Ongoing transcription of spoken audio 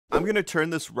I'm going to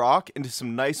turn this rock into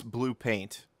some nice blue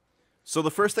paint. So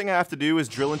the first thing I have to do is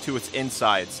drill into its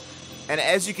insides. And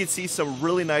as you can see, some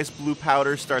really nice blue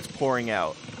powder starts pouring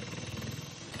out.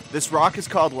 This rock is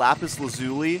called Lapis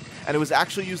lazuli, and it was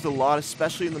actually used a lot,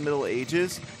 especially in the Middle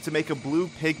Ages, to make a blue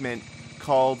pigment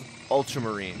called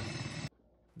ultramarine.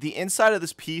 The inside of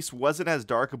this piece wasn't as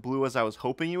dark a blue as I was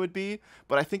hoping it would be,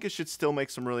 but I think it should still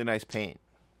make some really nice paint.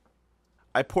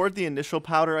 I poured the initial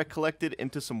powder I collected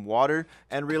into some water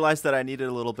and realized that I needed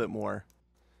a little bit more.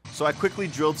 So I quickly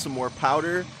drilled some more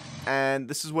powder, and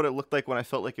this is what it looked like when I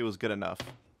felt like it was good enough.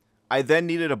 I then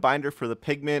needed a binder for the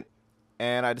pigment,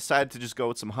 and I decided to just go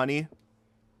with some honey.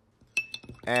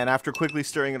 And after quickly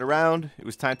stirring it around, it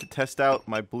was time to test out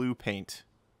my blue paint.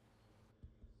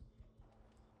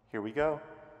 Here we go.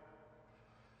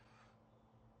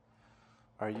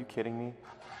 Are you kidding me?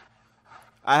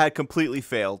 I had completely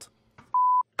failed.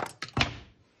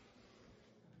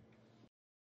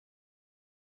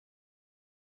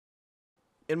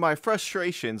 In my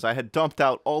frustrations, I had dumped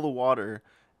out all the water,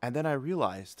 and then I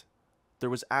realized there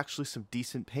was actually some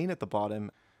decent paint at the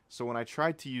bottom. So when I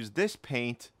tried to use this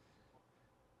paint,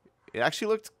 it actually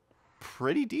looked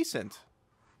pretty decent.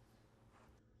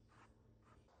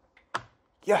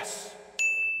 Yes!